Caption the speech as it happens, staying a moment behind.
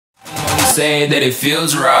say that it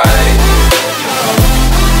feels right.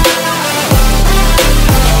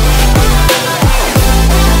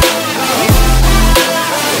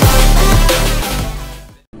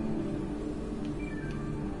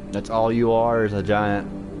 That's all you are, is a giant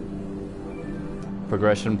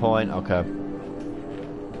progression point? Okay.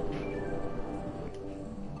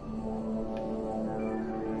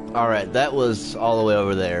 Alright, that was all the way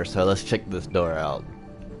over there, so let's check this door out.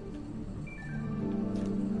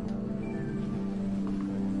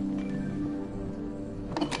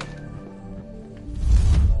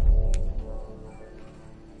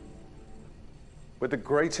 With the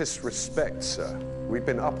greatest respect, sir, we've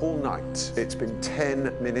been up all night. It's been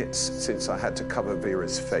 10 minutes since I had to cover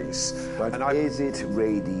Vera's face. But is it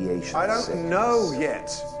radiation? I don't know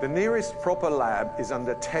yet. The nearest proper lab is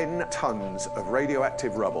under 10 tons of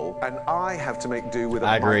radioactive rubble, and I have to make do with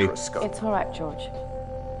a microscope. It's all right, George.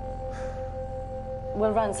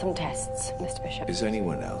 We'll run some tests, Mr. Bishop. Is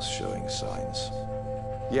anyone else showing signs?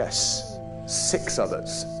 Yes, 6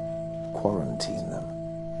 others. Quarantine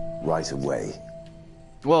them right away.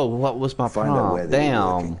 Whoa, what was my prompt?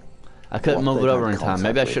 Damn. I couldn't move it over in time.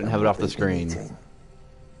 Maybe I shouldn't have it off the screen.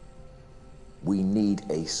 We need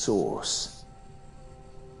a source.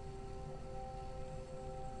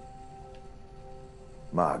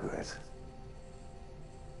 Margaret.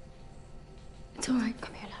 It's all right.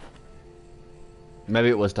 Come here, love. Maybe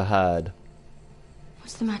it was to hide.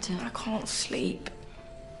 What's the matter? I can't sleep.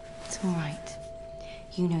 It's all right.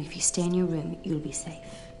 You know, if you stay in your room, you'll be safe.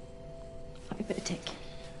 I'll be a bit of tick.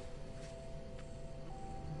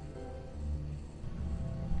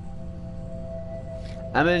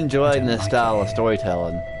 I'm enjoying this style of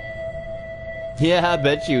storytelling. Yeah, I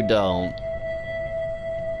bet you don't.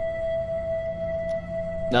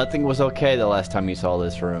 Nothing was okay the last time you saw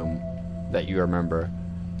this room that you remember.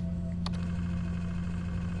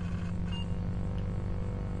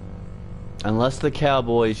 Unless the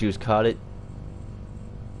cowboys use cottage.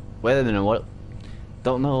 Wait a minute, what?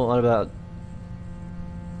 Don't know what about.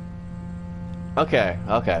 Okay,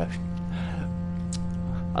 okay.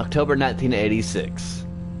 October 1986.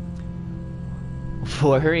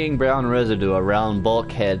 Fluorine brown residue around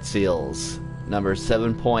bulkhead seals. Number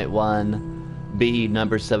 7.1, B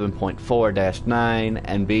number 7.4-9,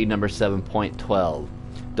 and B number 7.12.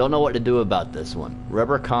 Don't know what to do about this one.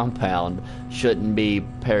 Rubber compound shouldn't be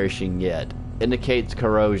perishing yet. Indicates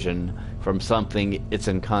corrosion from something it's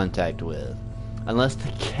in contact with. Unless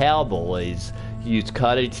the cowboys use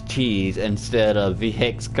cottage cheese instead of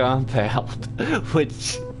VX compound,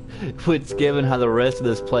 which given how the rest of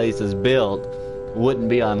this place is built, wouldn't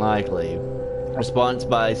be unlikely. Response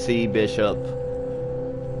by C. Bishop.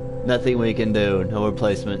 Nothing we can do. No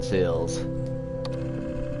replacement seals.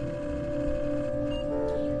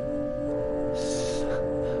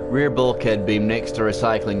 Rear bulkhead beam next to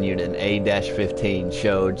recycling unit in A-15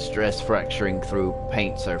 showed stress fracturing through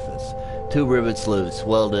paint surface. 2 rivets loose,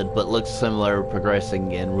 welded, but looks similar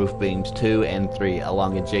progressing in roof beams 2 and 3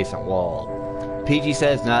 along adjacent wall. PG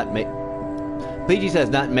says not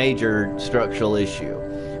major structural issue,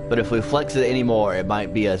 but if we flex it anymore, it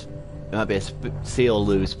might be a seal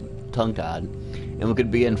loose, tongue-tied, and we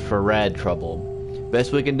could be in for rad trouble.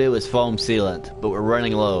 Best we can do is foam sealant, but we're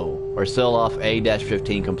running low, or seal off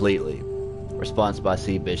A-15 completely. Response by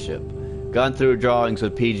C. Bishop. Gone through drawings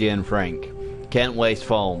with PG and Frank. Can't waste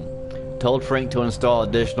foam. Told Frank to install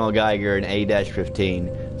additional Geiger in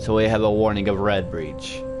A-15, so we have a warning of rad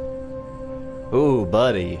breach. Ooh,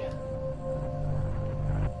 buddy.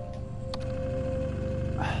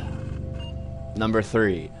 Number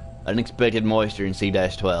 3. Unexpected moisture in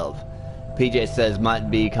C-12. PJ says might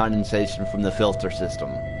be condensation from the filter system,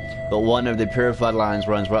 but one of the purified lines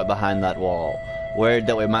runs right behind that wall. Worried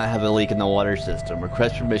that we might have a leak in the water system.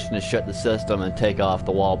 Request permission to shut the system and take off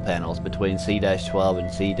the wall panels between C-12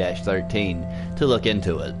 and C-13 to look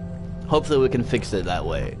into it. Hopefully we can fix it that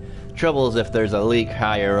way. Trouble is if there's a leak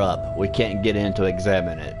higher up, we can't get in to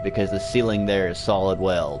examine it because the ceiling there is solid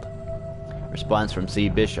weld. Response from C.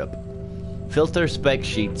 Bishop. Filter spec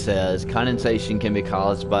sheet says condensation can be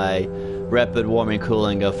caused by rapid warming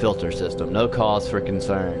cooling of filter system. No cause for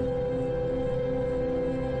concern.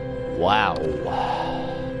 Wow.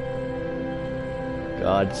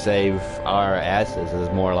 God save our asses is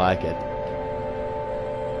more like it.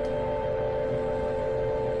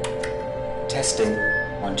 Testing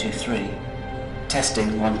 1 2 3.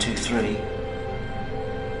 Testing 1 2 3.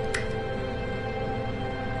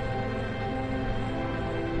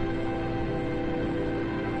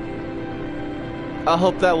 I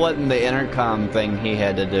hope that wasn't the intercom thing he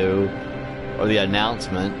had to do, or the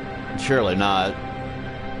announcement. Surely not.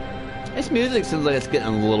 This music seems like it's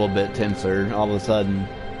getting a little bit tenser all of a sudden.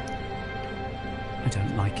 I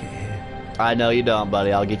don't like it here. I know you don't,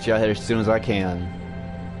 buddy. I'll get you out here as soon as I can.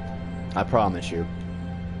 I promise you.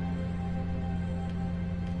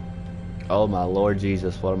 Oh my Lord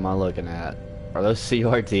Jesus, what am I looking at? Are those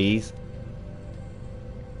CRTs?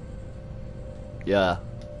 Yeah.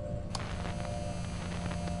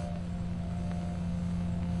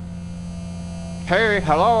 Hey,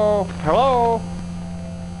 hello, hello.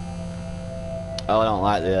 Oh, I don't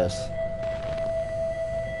like this.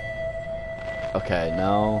 Okay,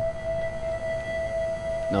 no.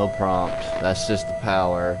 No prompt. That's just the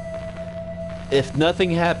power. If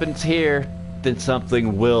nothing happens here, then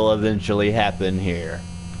something will eventually happen here.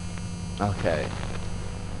 Okay.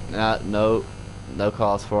 No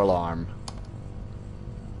cause for alarm.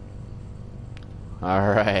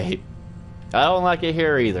 Alright. I don't like it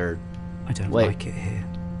here either. I don't Wait. like it here.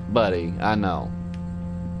 Buddy, I know.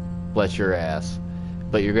 Bless your ass.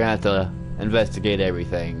 But you're gonna have to investigate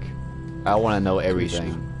everything. I want to know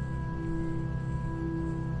everything.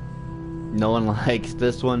 No one likes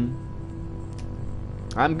this one.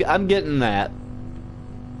 I'm getting that.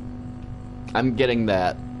 I'm getting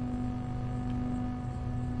that.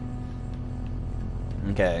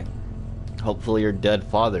 Okay. Hopefully your dead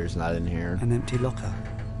father's not in here. An empty locker.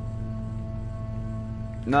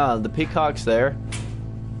 No, the peacock's there.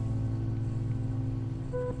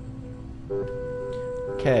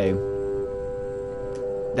 Okay.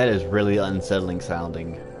 That is really unsettling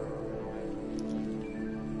sounding.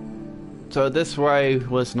 So this way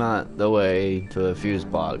was not the way to the fuse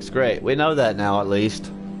box. Great, we know that now at least.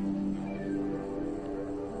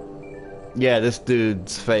 Yeah, this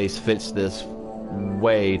dude's face fits this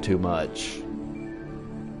way too much.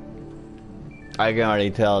 I can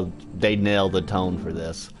already tell they nailed the tone for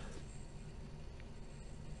this.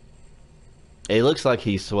 It looks like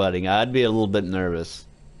he's sweating. I'd be a little bit nervous.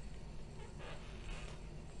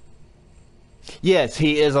 Yes,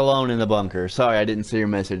 he is alone in the bunker. Sorry, I didn't see your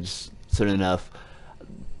message soon enough.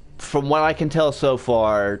 From what I can tell so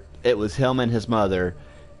far, it was him and his mother.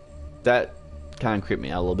 That kind of creeped me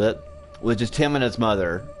out a little bit. It was just him and his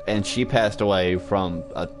mother, and she passed away from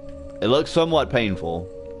a... It looks somewhat painful,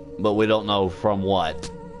 but we don't know from what.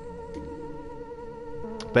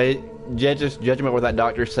 But just judging by what that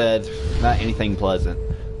doctor said, not anything pleasant.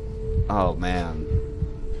 Oh man.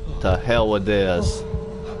 To hell with this.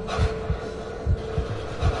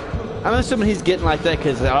 I'm assuming he's getting like that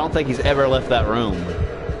because I don't think he's ever left that room.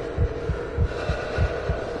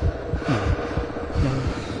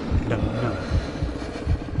 No.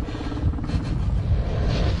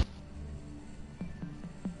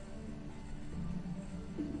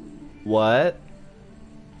 What?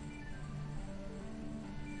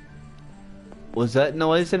 Was that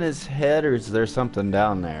noise in his head or is there something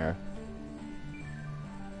down there?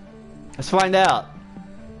 Let's find out.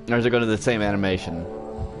 Or is it going to the same animation?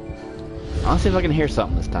 I'll see if I can hear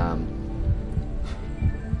something this time.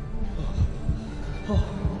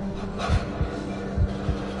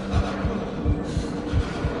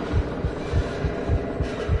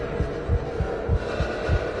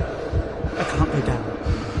 I can't go down.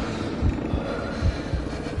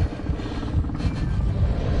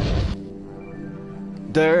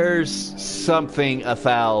 There's something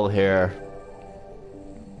afoul here.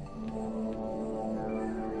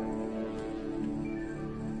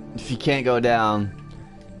 If you can't go down,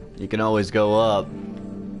 you can always go up.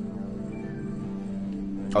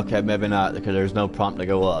 Okay, maybe not, because there's no prompt to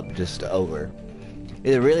go up, just over.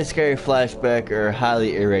 Either really scary flashback or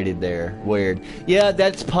highly irritated there. Weird. Yeah,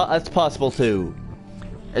 that's possible too.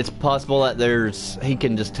 It's possible that he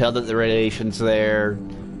can just tell that the radiation's there,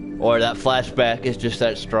 or that flashback is just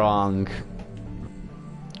that strong,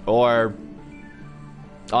 or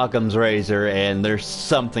Occam's razor and there's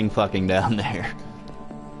something fucking down there.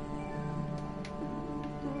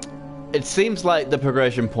 It seems like the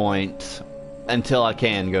progression point, until I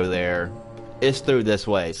can go there, is through this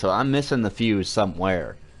way. So I'm missing the fuse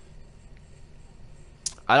somewhere.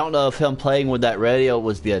 I don't know if him playing with that radio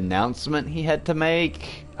was the announcement he had to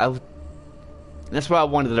make. That's why I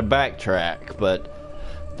wanted to backtrack, but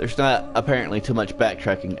there's not apparently too much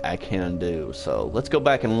backtracking I can do. So let's go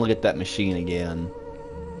back and look at that machine again.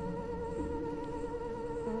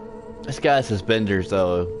 This guy has suspenders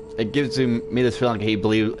though. It gives me this feeling like he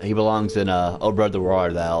belongs in Oh Brother Where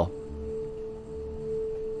Art Thou.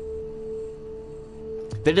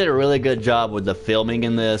 They did a really good job with the filming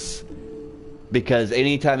in this, because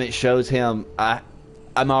anytime it shows him,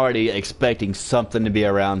 I'm already expecting something to be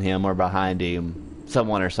around him or behind him,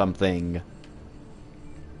 someone or something.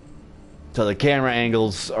 So the camera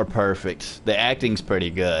angles are perfect. The acting's pretty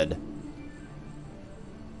good.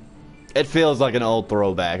 It feels like an old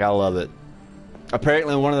throwback. I love it.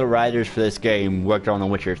 Apparently one of the writers for this game worked on The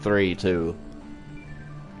Witcher 3 too.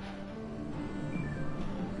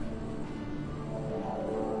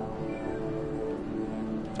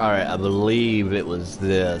 Alright, I believe it was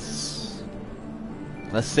this.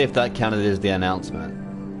 Let's see if that counted as the announcement.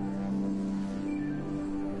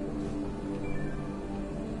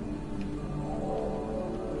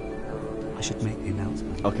 I should make the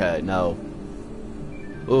announcement. Okay, no.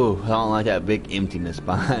 Ooh, I don't like that big emptiness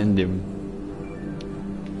behind him.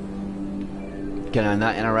 Can I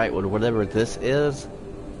not interact with whatever this is?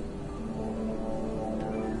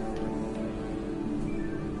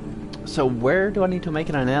 So where do I need to make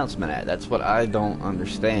an announcement at? That's what I don't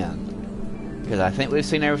understand. Because I think we've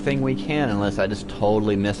seen everything we can unless I just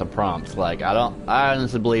totally miss a prompt. Like, I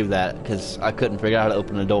honestly believe that because I couldn't figure out how to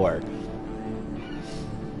open the door.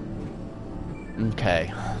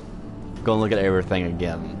 Okay. Go and look at everything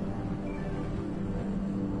again.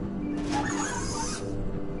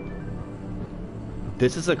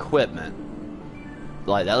 This is equipment.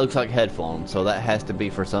 Like, that looks like headphones, so that has to be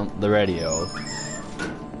for the radio.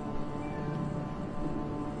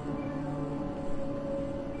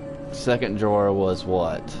 Second drawer was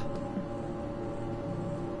what?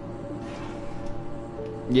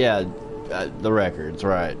 Yeah, the records,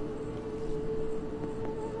 right.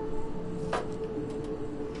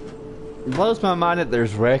 It blows my mind that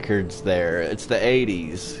there's records there. It's the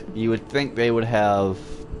 80s. You would think they would have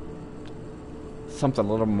something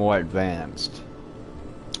a little more advanced.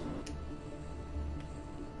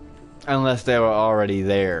 Unless they were already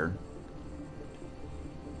there.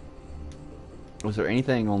 Was there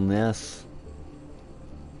anything on this?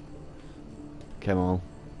 Come on.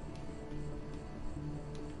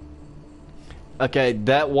 Okay,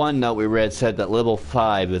 that one note we read said that level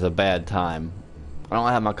 5 is a bad time. I don't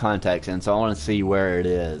have my contacts in, so I want to see where it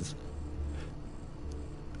is.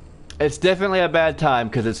 It's definitely a bad time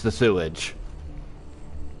because it's the sewage.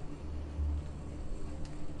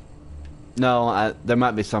 No, there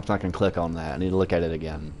might be something I can click on that. I need to look at it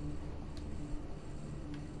again.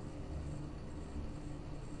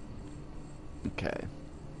 Okay.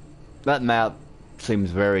 That map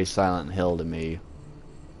seems very Silent Hill to me.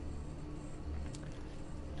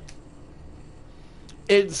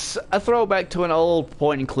 It's a throwback to an old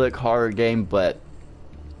point-and-click horror game, but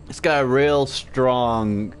it's got a real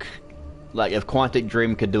strong, like, if Quantic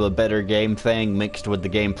Dream could do a better game thing mixed with the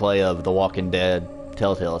gameplay of the Walking Dead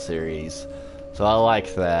Telltale series. So I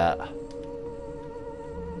like that.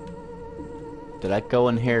 Did I go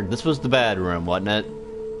in here? This was the bad room, wasn't it?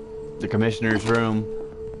 The commissioner's room.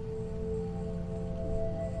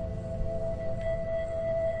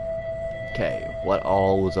 Okay, what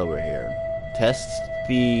all was over here? Test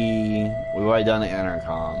the... We've already done the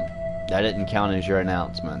intercom. That didn't count as your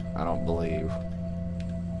announcement, I don't believe.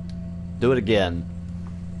 Do it again.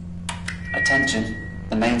 Attention,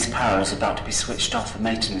 the mains power is about to be switched off for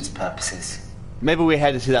maintenance purposes. Maybe we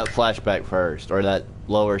had to see that flashback first, or that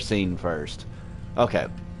lower scene first. Okay.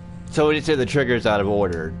 So we need to say the trigger's out of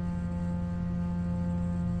order.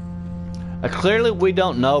 Clearly we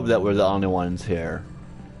don't know that we're the only ones here.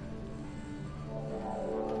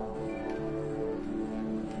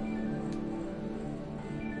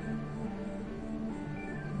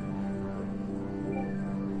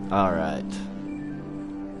 Alright.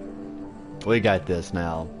 We got this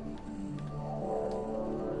now.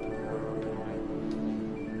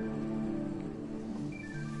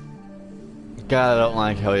 God, I don't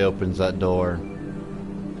like how he opens that door.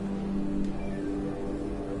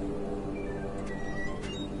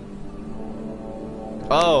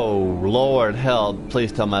 Oh, Lord, help.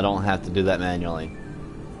 Please tell me I don't have to do that manually.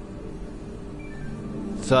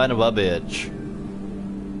 Son of a bitch.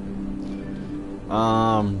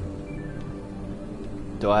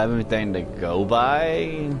 Do I have anything to go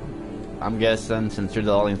by? I'm guessing since you're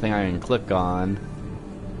the only thing I can click on.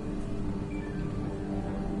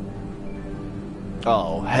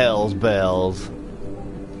 Oh, hell's bells.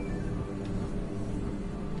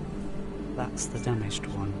 That's the damaged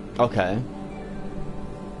one. Okay.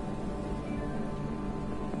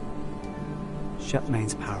 Shut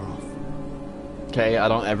mains power off. Okay, I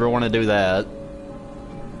don't ever want to do that.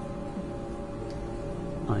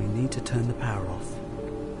 I need to turn the power off.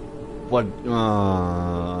 What?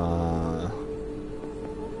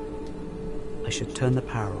 I should turn the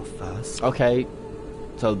power off first. Okay.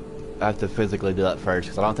 So I have to physically do that first,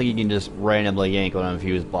 because I don't think you can just randomly yank on a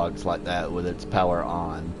fuse box like that with its power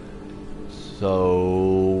on.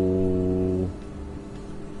 So...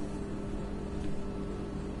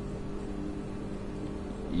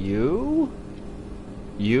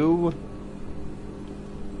 You?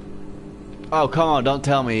 Oh, come on, don't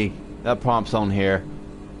tell me that prompt's on here.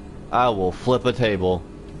 I will flip a table.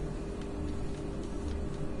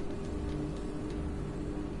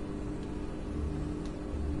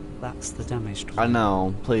 That's the damaged I one.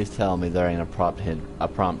 know. Please tell me there ain't a prompt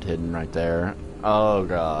hidden right there. Oh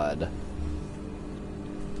god.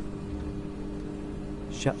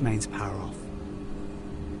 Shut mains power off.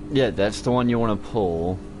 Yeah, that's the one you want to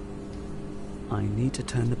pull. I need to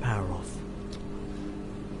turn the power off.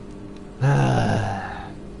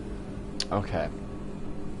 Okay.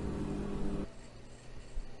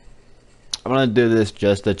 I'm gonna do this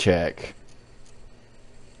just to check.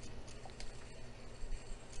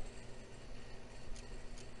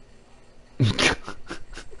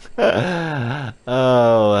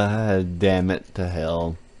 Oh, damn it to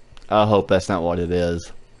hell. I hope that's not what it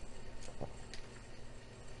is.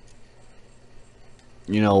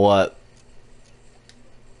 You know what?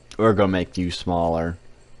 We're gonna make you smaller.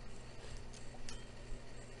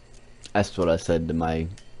 That's what I said to my...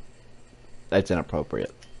 That's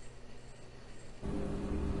inappropriate.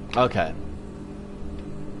 Okay.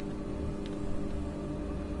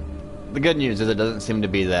 The good news is it doesn't seem to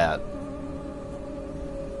be that.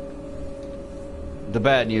 The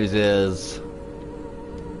bad news is...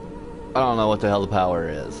 I don't know what the hell the power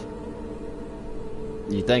is.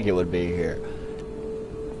 You think it would be here.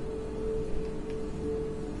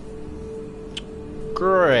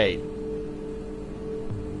 Great.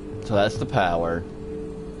 So that's the power.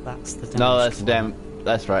 That's the damaged No, that's the one.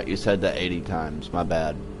 That's right. You said that 80 times. My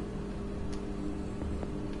bad.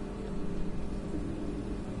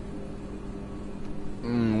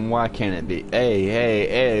 Why can't it be?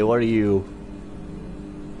 Hey, what are you?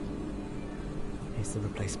 Here's the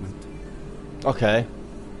replacement. Okay.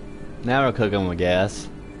 Now we're cooking with gas.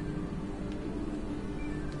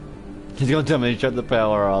 He's gonna tell me to shut the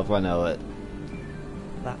power off. I know it.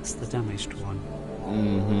 That's the damaged one.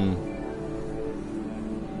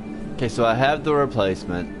 Okay, so I have the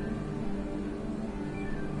replacement.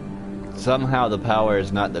 Somehow the power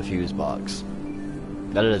is not the fuse box.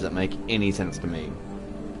 That doesn't make any sense to me.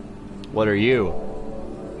 What are you?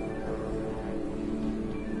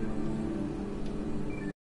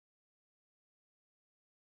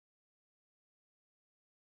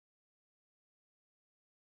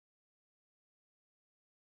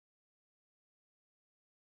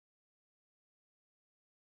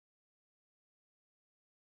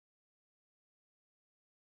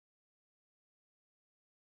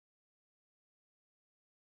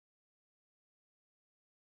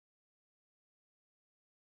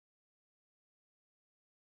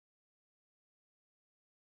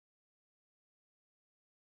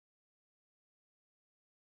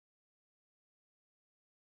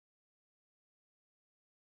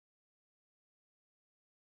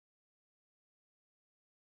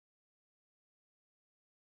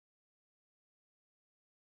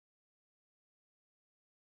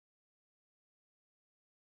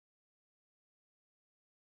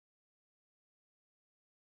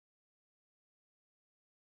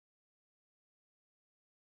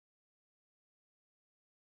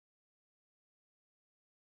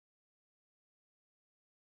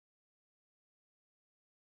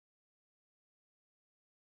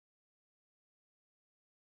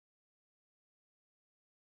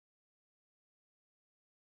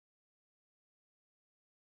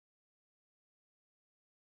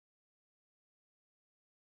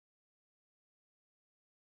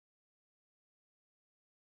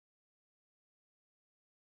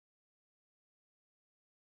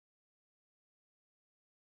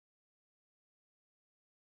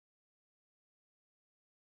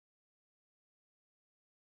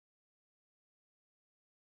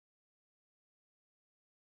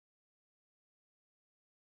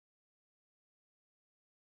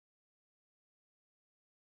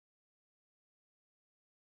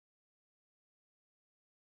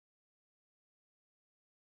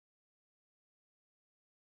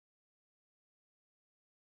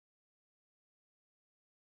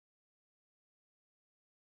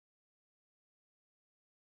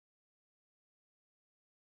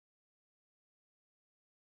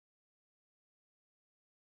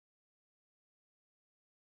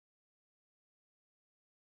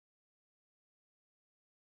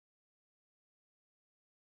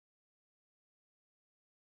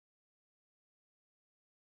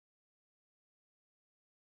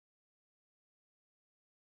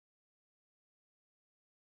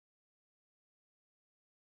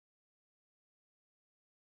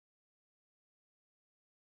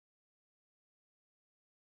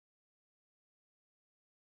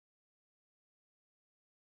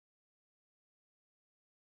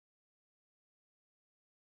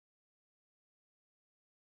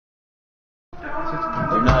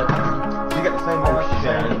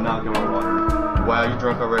 wow, you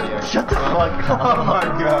drunk already. Shut the fuck up. Oh my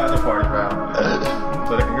god, the party foul.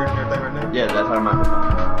 So they can hear everything right now? Yeah, that's our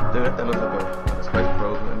microphone. Dude, that thing looks like a Space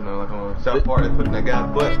Bros, you know, like on South Park, they put in that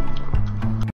guy's butt.